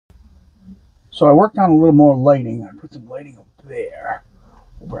So I worked on a little more lighting. I put some lighting up there,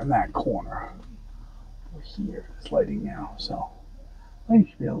 over in that corner. Over here is lighting now, so lighting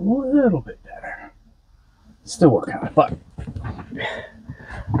should be a little bit better. Still working on it, but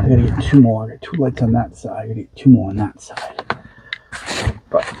I gotta get two more. I got two lights on that side. I gotta get two more on that side.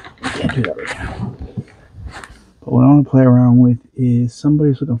 But I can't do that right now. But what I want to play around with is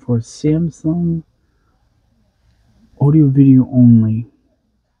somebody's looking for a Samsung audio video only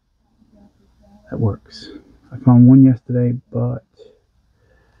that works. I found one yesterday, but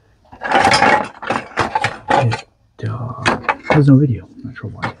there's no video. I'm not sure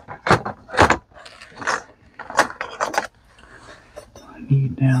why. I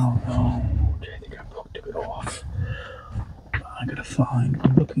need now, though. I think I took it off. I gotta find what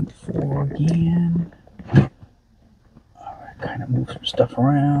I'm looking for again. Alright, kind of move some stuff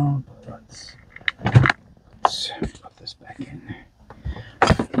around. Let's put this back in. I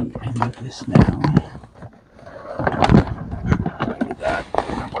need this now. Get that.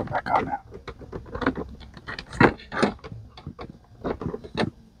 I'll put it back on now.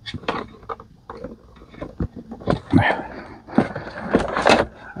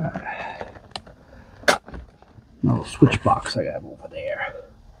 Little switch box I have over there.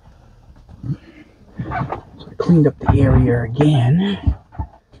 So I cleaned up the area again.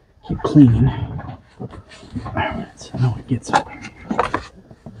 Keep cleaning. Alright, so now it gets it.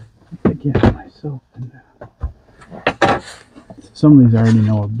 I get myself in there. So some of these I already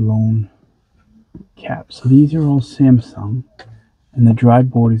know are blown caps. So these are all Samsung, and the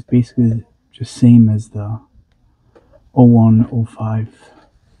drive board is basically just same as the 01, 05.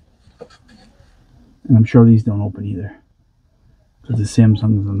 And I'm sure these don't open either, because the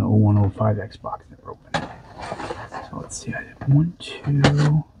Samsungs on the 01, 05 Xbox never open. So let's see, I have 1, 2.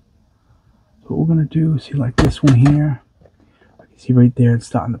 So what we're gonna do is see, like this one here. I can see right there, it's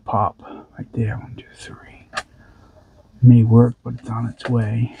starting to pop. Right there, 1, 2, 3. It may work, but it's on its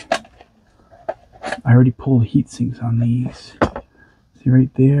way. I already pulled the heat sinks on these. See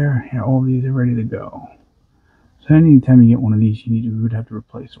right there? Yeah, all these are ready to go. So anytime you get one of these, you would have to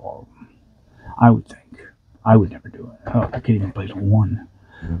replace all of them. I would think. I would never do it. Oh, I can't even replace one.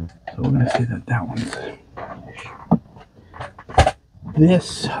 So we're going to say that that one's.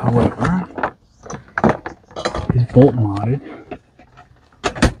 This, however, is bolt modded.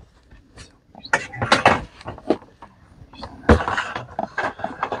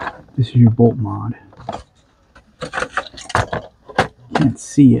 This is your bolt mod. Can't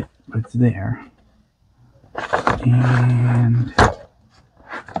see it, but it's there. And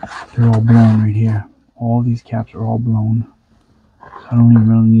they're all blown right here. All these caps are all blown. So I don't even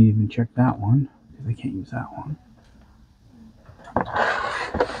really need to even check that one, because I can't use that one.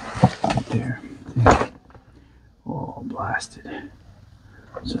 Right there. Oh, blasted.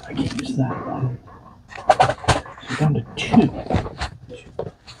 So I can't use that one. So down to 2.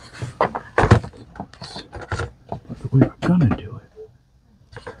 But the way we're gonna do it.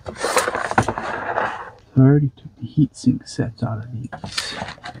 So I already took the heatsink sets out of these.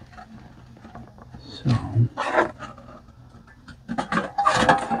 So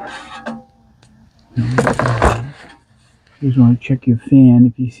you just want to check your fan.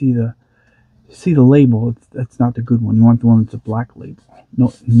 If you see the label, that's not the good one. You want the one that's a black label.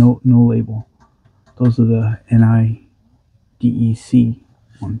 No label. Those are the NIDEC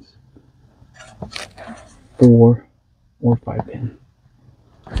ones. 4 or 5 pin.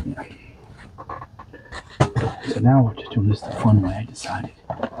 Yeah. So now we're just doing this the fun way. I decided.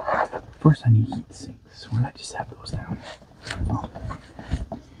 First, I need heat sinks. Why not just have those down? Oh.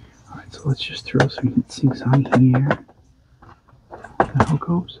 Alright, so let's just throw some heat sinks on here. How it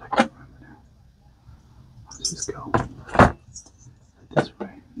goes? I can't remember now. How does this go? This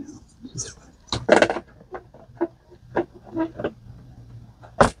way? No, this way.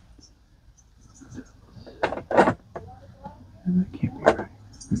 That can't be right.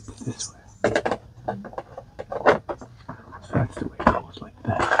 It's this way. That's the way it goes, like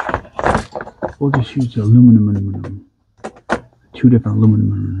that. We'll just use the aluminum. 2 different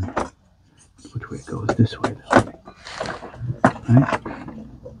aluminum. Which way it goes? This way, Right?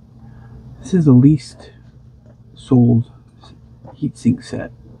 This is the least sold heatsink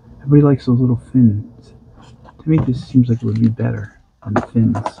set. Everybody likes those little fins. To me, this seems like it would be better than the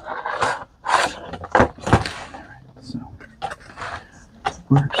fins. Alright, so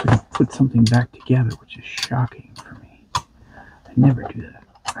we're actually going to put something back together, which is shocking for me. I never do that.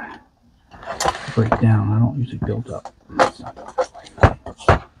 Break down. I don't usually build up. It's not that way.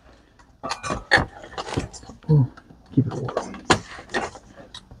 Oh, keep it warm.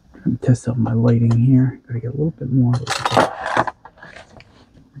 Trying to test out my lighting here. Gotta get a little bit more.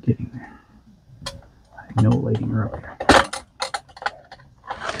 We're getting there. No lighting earlier.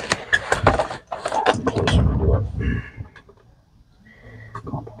 Closer to it.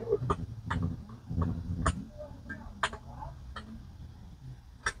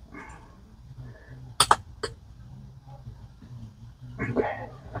 Okay.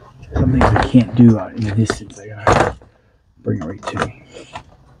 Some things I can't do out in the distance. I gotta bring it right to me.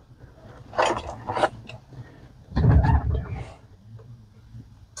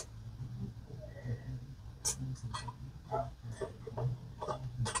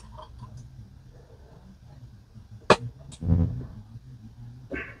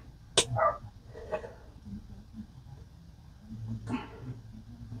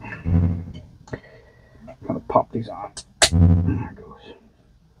 I'm gonna pop these on. There it goes.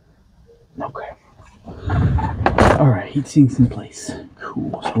 Okay. Alright, heat sinks in place.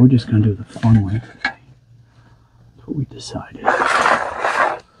 Cool. So we're just gonna do the fun way today. That's what we decided.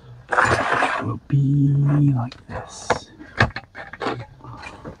 It will be like this.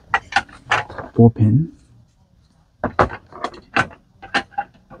 4-pin.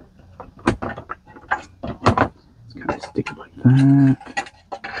 Just kind of stick it like that.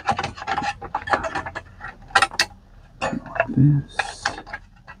 Like this.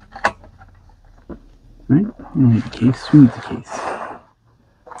 Right? You don't need the case. Who needs the case?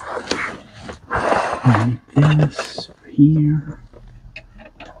 Like this for here.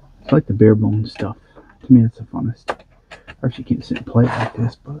 I like the bare bones stuff. To me, that's the funnest. I actually can't sit and play it like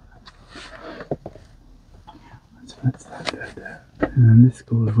this, but that's that. And then this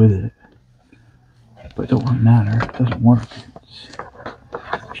goes with it. But it don't really matter. It doesn't work. It's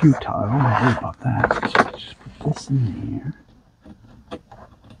futile. Don't worry about that. Just put this in there.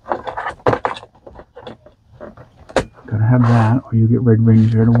 Gotta have that, or you get red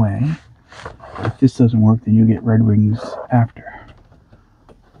rings right away. If this doesn't work, then you get red rings after.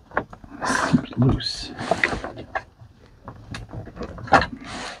 This seems loose.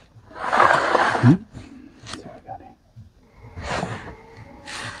 So I got it.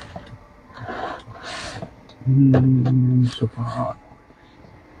 So far hot.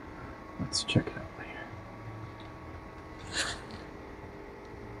 Let's check it out later.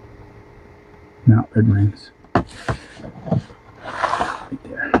 Now red rings. Right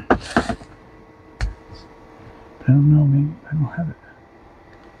there. But I don't know, maybe I don't have it.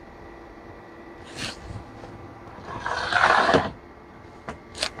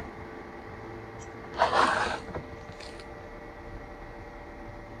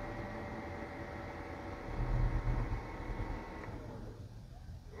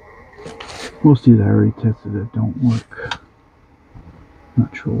 We'll see that I already tested it. Don't work.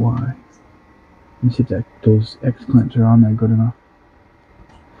 Not sure why. Let me see if those X clamps are on there good enough.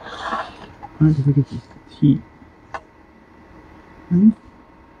 I think it's just heat.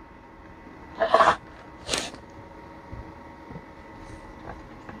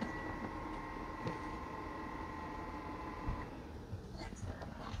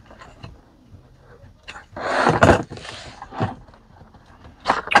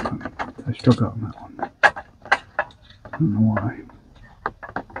 I struck out on that one. I don't know why.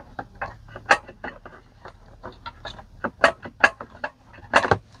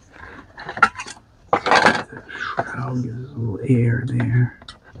 That shroud gives us a little air there.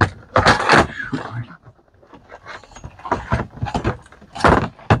 Try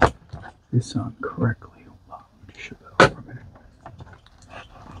this on correctly. Hold on, let me shut that off for a minute.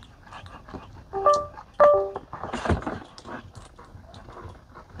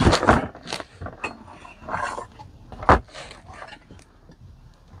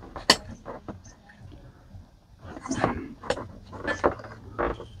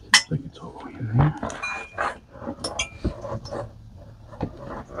 Like it's all the way in there.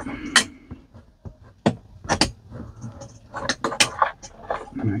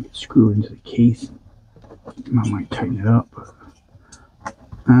 And I can screw it into the case. I might tighten it up, but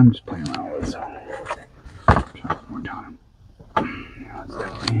I'm just playing around with it. So try one more time. Now let's do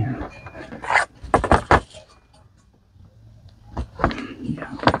it in.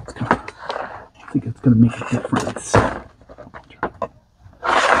 Yeah, I think it's gonna make a difference.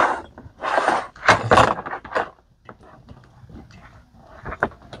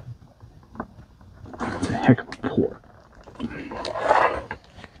 Heck of a port.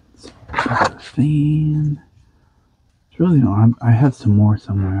 Fan. It's really no. I have some more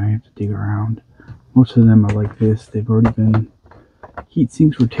somewhere. I have to dig around. Most of them are like this. They've already been. Heat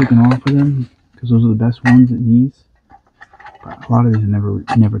sinks were taken off of them because those are the best ones in these. But a lot of these I never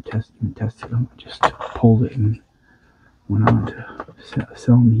even tested them. I just pulled it and went on to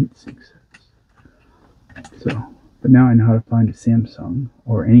selling heat sink sets. So, but now I know how to find a Samsung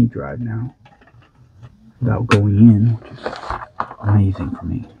or any drive now. without going in, which is amazing for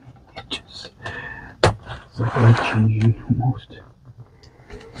me. It's like life changing almost.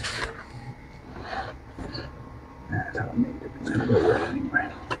 That's how I made it. It's gonna go red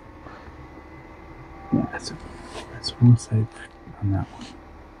anyway. Yeah, that's one side on that one.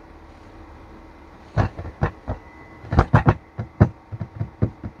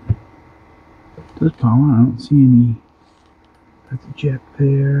 This power, I don't see any. That's a jet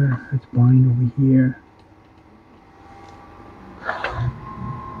there. That's blind over here.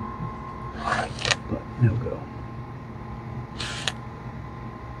 But no go.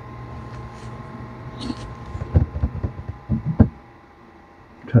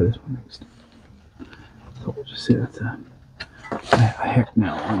 Try this one next. So we'll just say that's a heck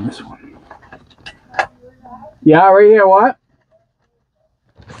no on this one. Yeah, right here. What?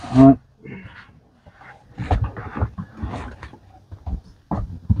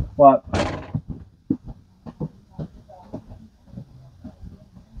 What? I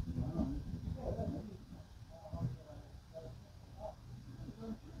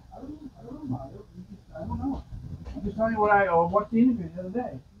don't know. I'm just telling you what I watched the interview the other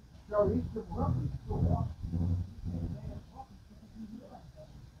day. Don't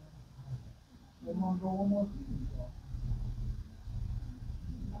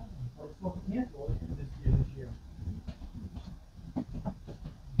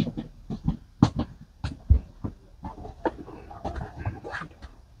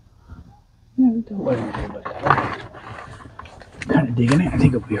let me do that. Kind of digging it. I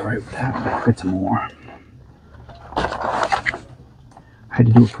think it'll be alright with that. I'll get some more. I had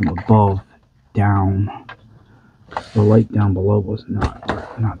to do it from above down. The light down below was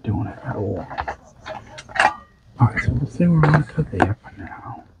not doing it at all. Alright, so let's say we're going to cut the air for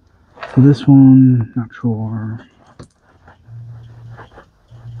now. So this one, not sure.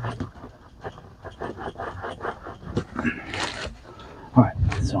 Alright,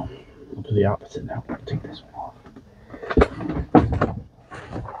 so we'll do the opposite now. I'll take this one off.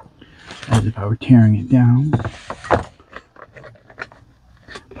 As if I were tearing it down.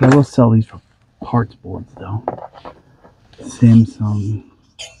 But I will sell these for parts boards though. Samsung,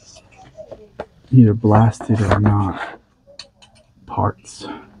 either blasted or not parts.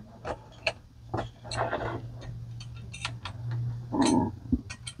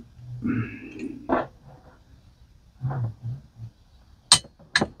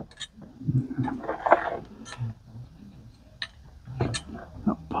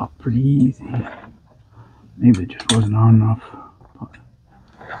 That popped pretty easy. Maybe it just wasn't on enough. But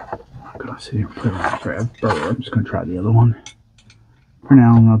I'm gonna sit here and put it on forever. I'm just gonna try the other one. For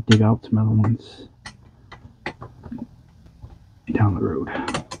now, and I'll dig out some other ones down the road.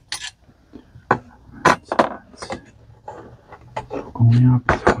 So going the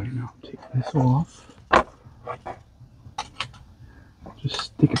opposite way now. Take this off. Just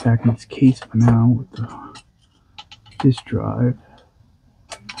stick it back in its case for now with this drive.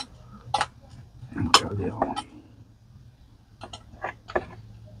 And we'll try the other one.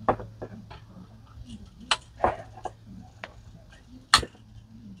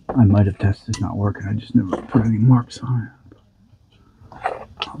 I might have tested it's not working. I just never put any marks on it.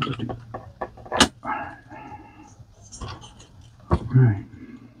 I'll just do that. Alright.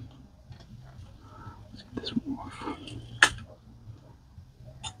 Let's get this one off.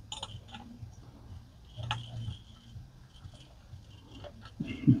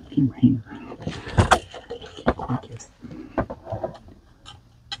 Get my hand.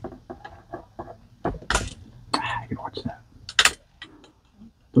 I can watch that.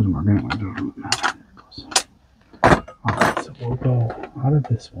 Doesn't work anyway, doesn't matter. Alright, so we'll go out of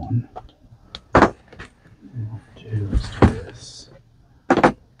this one. We'll do this. So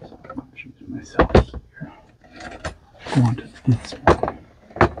I'm confusing myself here. Go on to this one.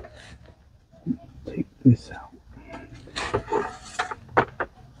 Take this out.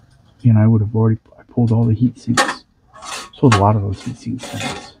 And I would have already pulled all the heat sinks. Sold a lot of those heat sink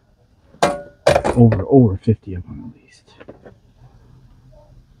things. Over 50 of them at least.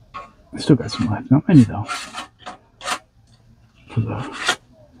 I still got some left. Not many though. So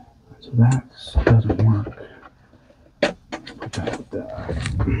that doesn't work. Put that with that.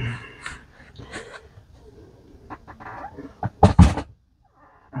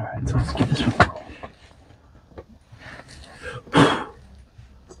 Alright, so let's get this one rolling.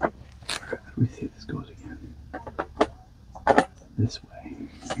 Let me see if this goes again. This way.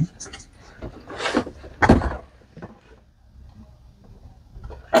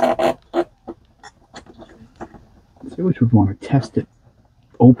 So which would want to test it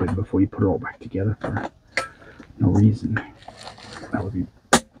open before you put it all back together for no reason. That would be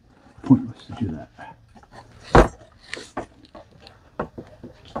pointless to do that.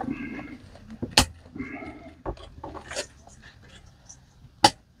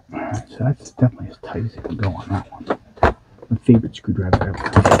 so that's definitely as tight as it can go on that one. My favorite screwdriver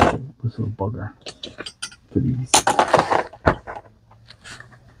ever. This little bugger for these.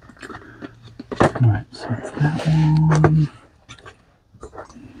 Alright, so that's that one.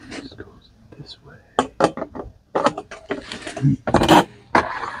 This goes this way.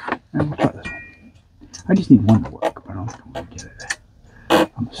 And we'll try this one. I just need one to work, but I don't think I'm going to get it.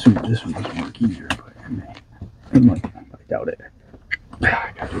 I'm assuming this one doesn't work either, but it may. It might, but I doubt it.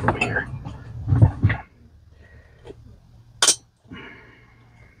 I got to do it over here.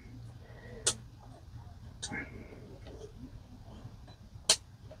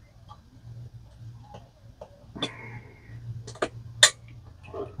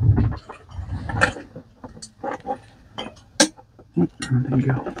 There you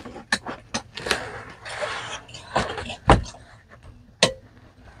go.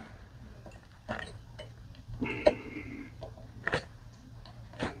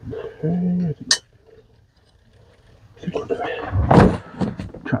 Okay, I think we're good.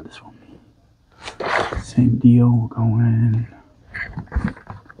 Try this one. Same deal, we'll go in.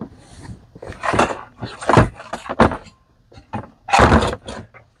 This way.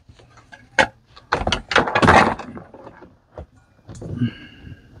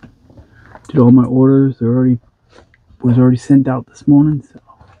 Did all my orders, was already sent out this morning, so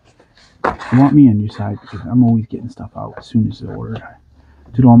you want me on your side because I'm always getting stuff out as soon as it's ordered. I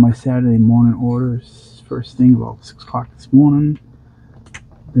did all my Saturday morning orders first thing about 6 o'clock this morning.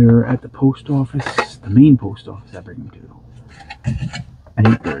 They're at the post office, the main post office I bring them to, at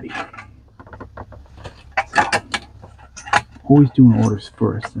 8:30. So, always doing orders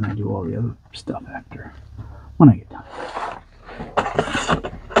first, and I do all the other stuff after, when I get time.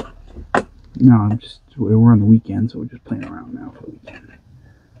 No, we're on the weekend, so we're just playing around now for the weekend.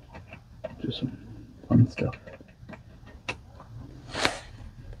 Just some fun stuff.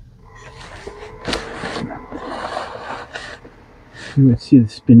 You would see the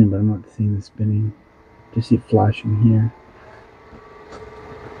spinning, but I'm not seeing the spinning. Just see it flashing here.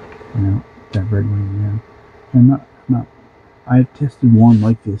 You know, that red one there. I'm not. I've tested one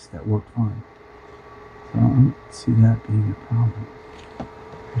like this that worked fine. So I don't see that being a problem.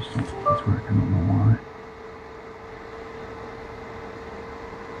 I just don't think it's working. I don't know why.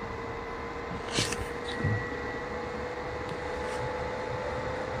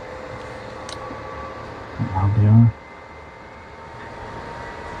 How they are.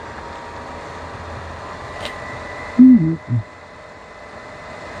 Okay.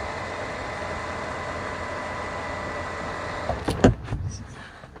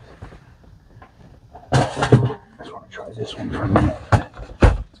 I just want to try this one for a minute.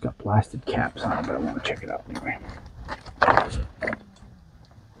 It's got plastic caps on it, but I want to check it out anyway.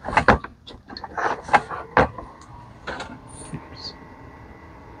 Oops.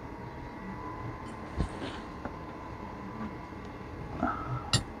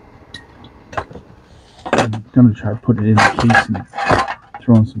 I'm going to try to put it in the case and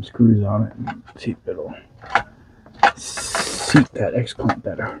throwing some screws on it and see if it'll seat that X clamp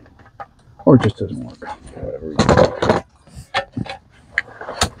better. Or it just doesn't work for whatever reason.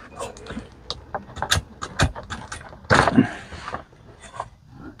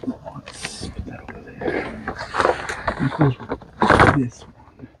 Let's put that over there. This one.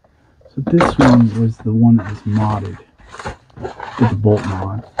 So this one was the one that was modded with the bolt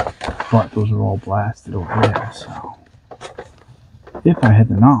mod. But those are all blasted over there, so if I had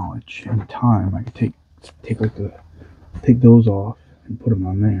the knowledge and time, I could take those off and put them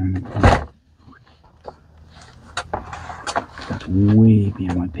on there. And that's way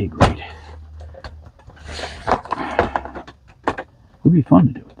beyond my pay grade. It would be fun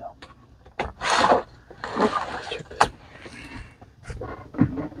to do it though. Let's check this one.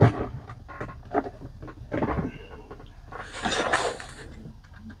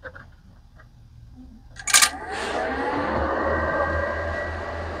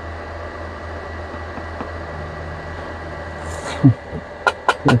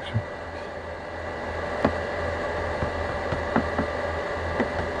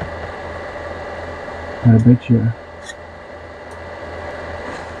 I bet you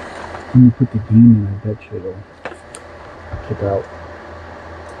when you put the beam in, I bet you it'll kick out.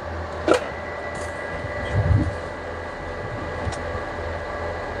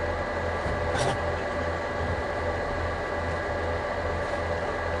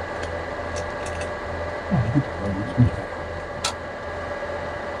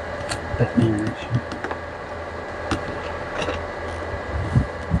 That mirror issue.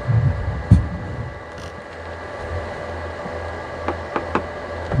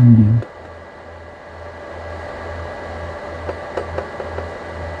 Medium.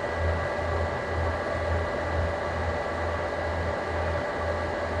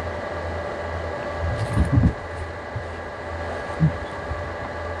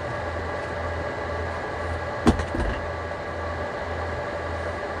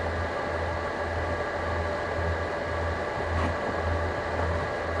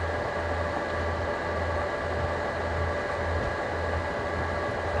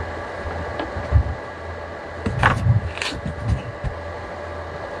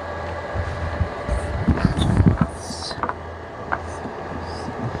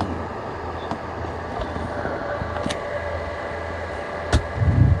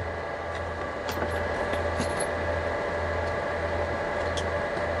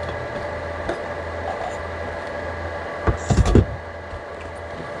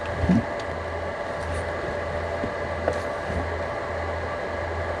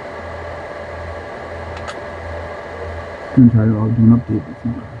 I'm gonna try to do an update.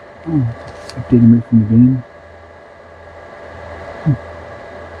 But updating right from the game.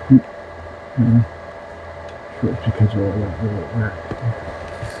 Sure, it's because of all that little rat.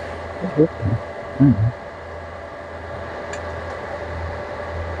 It worked though. I don't know.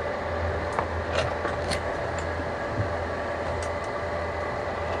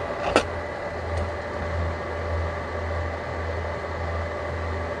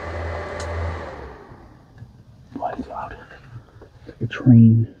 Why is it loud? It's like a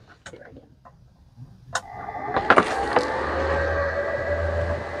train.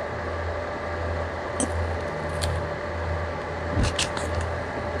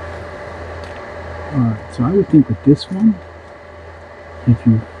 Alright, so I would think with this one, if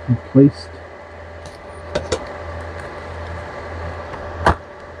you replaced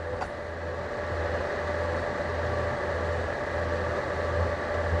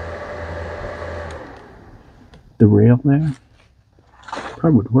the rail there,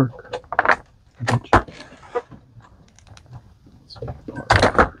 probably would work. I bet you.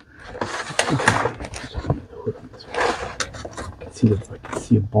 I can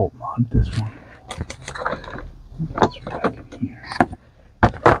see a bolt on this one. Let's back in here.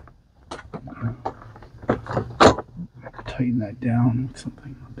 Tighten that down with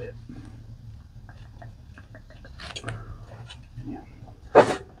something a bit. Yeah.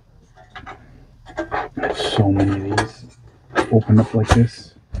 There's so many of these open up like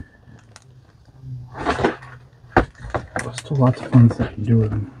this. There's still lots of fun stuff you can do with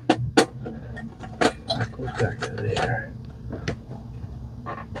them. That goes back to there.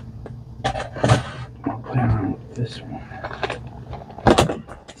 I'll play around with this one.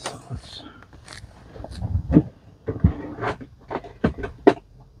 So let's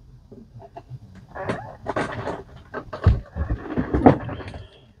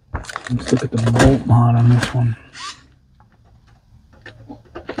look at the bolt mod on this one.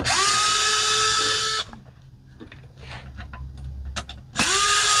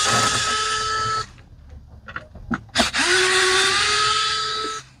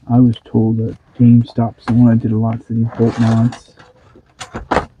 I was told that GameStop's the one that did lots of these bolt mods.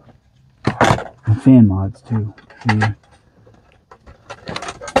 And fan mods too.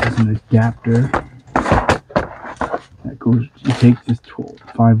 There's an adapter that goes, you take this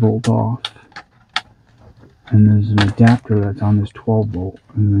 5 volt off, and there's an adapter that's on this 12 volt,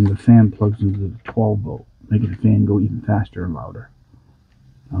 and then the fan plugs into the 12 volt, making the fan go even faster and louder.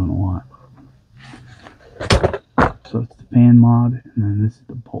 I don't know why. So it's the fan mod, and then this is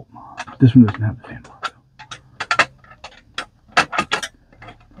the bolt mod. This one doesn't have the fan mod though.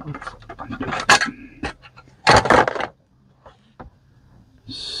 Let's undo it.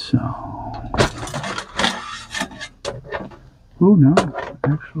 So, oh no,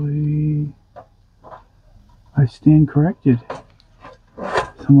 actually, I stand corrected.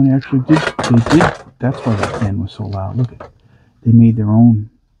 Someone actually did, they did. That's why that fan was so loud. Look at it. They made their own.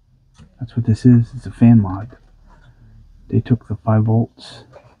 That's what this is. It's a fan mod. They took the 5 volts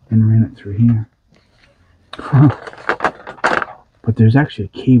and ran it through here. But there's actually a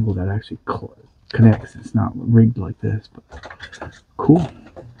cable that actually connects. It's not rigged like this, but cool.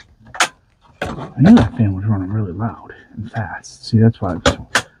 I knew that fan was running really loud and fast. See, that's why it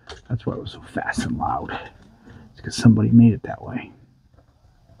was so fast and loud. It's because somebody made it that way.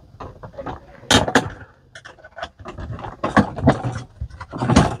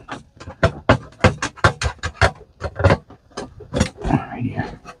 Right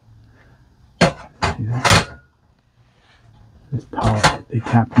here. See that? This power, they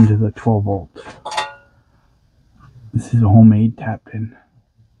tapped into the 12 volt. This is a homemade tap pin.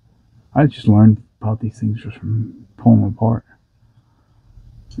 I just learned about these things just from pulling them apart.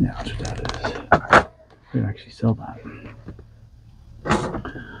 Yeah, that's what that is. We can actually sell that.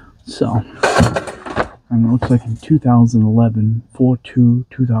 So, and it looks like in 2011,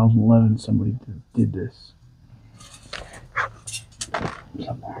 4/2/2011, somebody did this.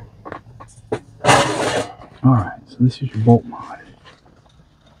 Somewhere. Alright, so this is your bolt mod.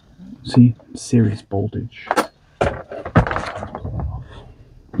 See, serious voltage.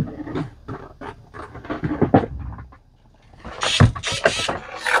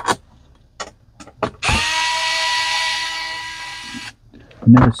 I've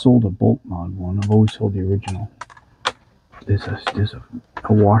never sold a bolt mod one. I've always sold the original. There's a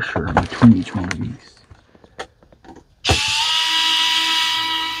washer in between each one of these.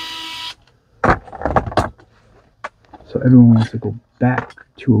 So everyone wants to go back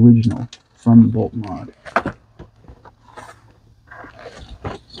to original from the bolt mod.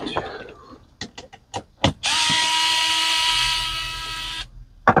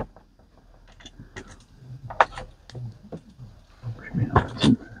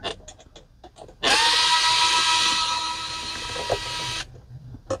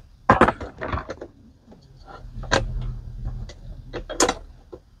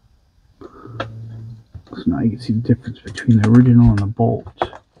 see the difference between the original and the bolt.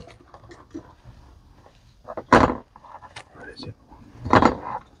 What is it?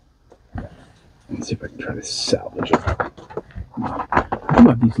 Let's see if I can try to salvage it. I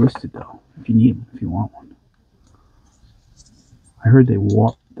got these listed though, if you need them, if you want one. I heard they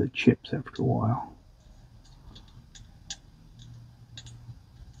warp the chips after a while.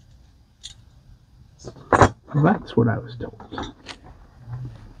 Well, that's what I was told.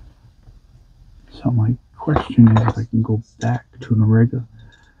 So my question is if I can go back to an irregular,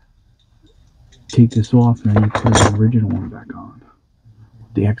 take this off, and then you put the original one back on.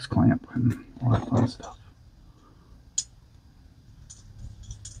 The X clamp and all that fun stuff.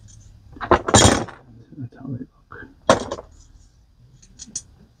 That's how they look.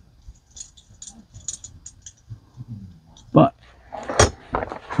 But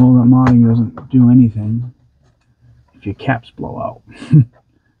all that modding doesn't do anything if your caps blow out.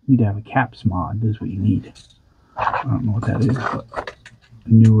 You need to have a caps mod. This is what you need. I don't know what that is, but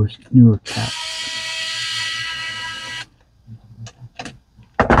newer caps.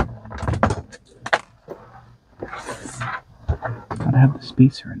 Gotta have the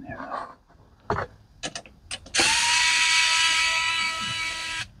spacer in there though.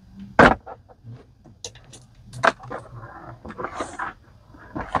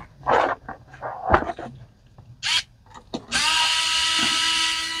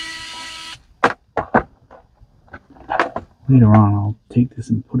 Later on, I'll take this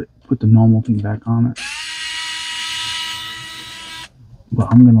and put the normal thing back on it. But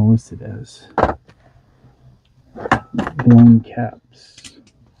I'm gonna list it as blown caps.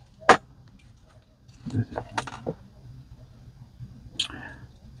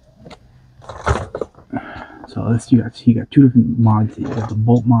 So this you got two different mods here. You got the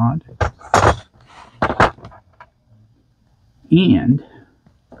bolt mod, and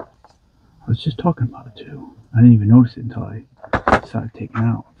I was just talking about it too. I didn't even notice it until I started taking it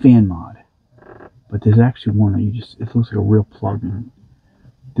out. Fan mod. But there's actually one that it looks like a real plug in.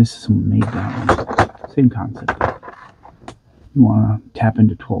 This is someone made that one. Same concept. You want to tap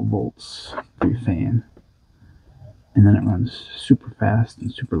into 12 volts for your fan. And then it runs super fast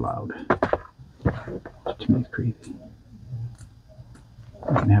and super loud. Which to me is crazy.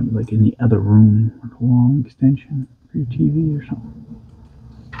 You can have it like in the other room, like a long extension for your TV or something.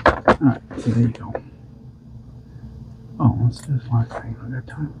 Alright, so there you go. Oh, let's do this last thing. I got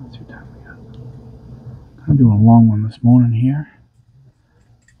time. Let's see what time we got. I'm doing a long one this morning here.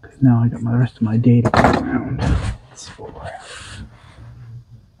 Because now I got the rest of my day to go around. Let's see what we're at.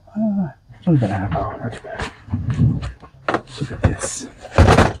 It's only about a half hour. Not too bad. Let's look at this.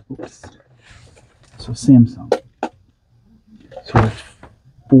 Oops. So Samsung. So there's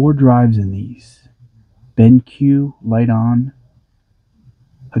 4 drives in these. BenQ, Light On,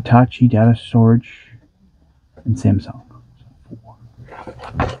 Hitachi Data Storage, and Samsung. So 4.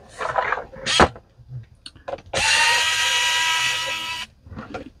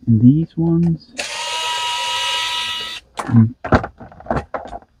 And these ones,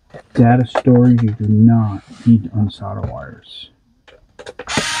 data storage, you do not need to unsolder wires.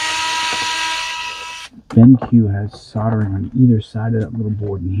 BenQ has soldering on either side of that little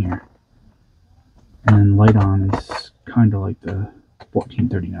board in here. And then Light On is kind of like the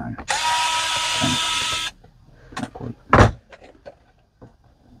 1439.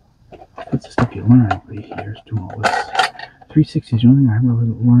 That's the stuff you learn over the years doing all this. 360 is the only thing I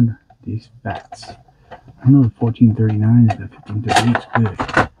really learned these FATs. I know the 1439 and the 1538 is good.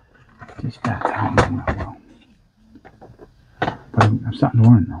 These FATs I don't know them that well. But I'm starting to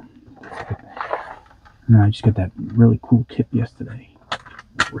learn them. And I just got that really cool tip yesterday.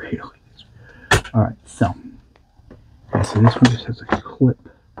 Really. Alright, so. Yeah, so this one just has a clip.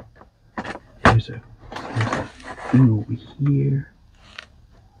 There's a thing over here.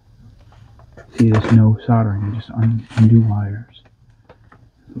 See, there's no soldering, you just undo wires.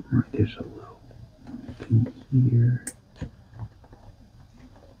 Right, there's a little thing here.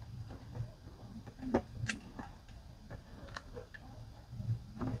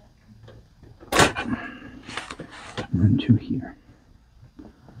 And then 2 here.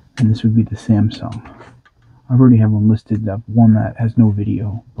 And this would be the Samsung. I already have one listed, that one that has no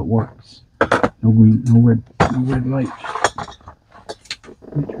video but works. No green, no red light.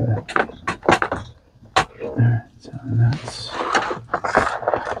 Let me try that. Alright, so that's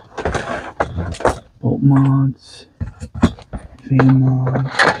bolt mods, fan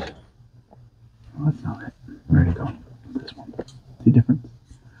mods. Oh, that's not it. Where'd it go? This one. See the difference?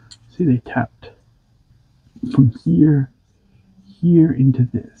 See, they tapped from here into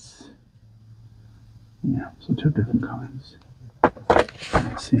this. Yeah, so 2 different kinds.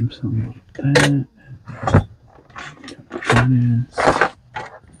 Samsung with that. Shroud.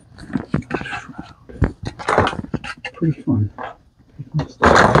 Pretty fun. Pretty fun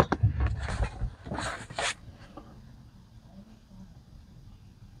stuff.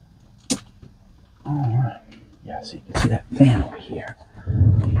 Alright. Yeah, so you can see that fan over here.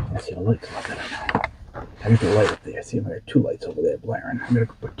 You can see the lights a lot better now. I got the light up there. See, I got 2 lights over there blaring. I'm gonna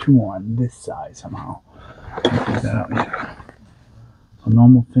put 2 more on this side somehow. Figure that out yet. So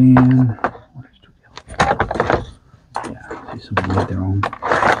normal fan. Yeah, see, somebody made their own.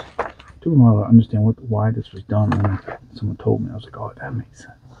 Took a while to understand why this was done. And someone told me, I was like, oh, that makes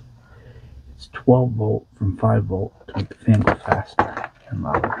sense. It's 12 volt from 5 volt to make the fan go faster and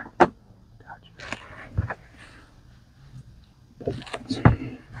louder. Gotcha.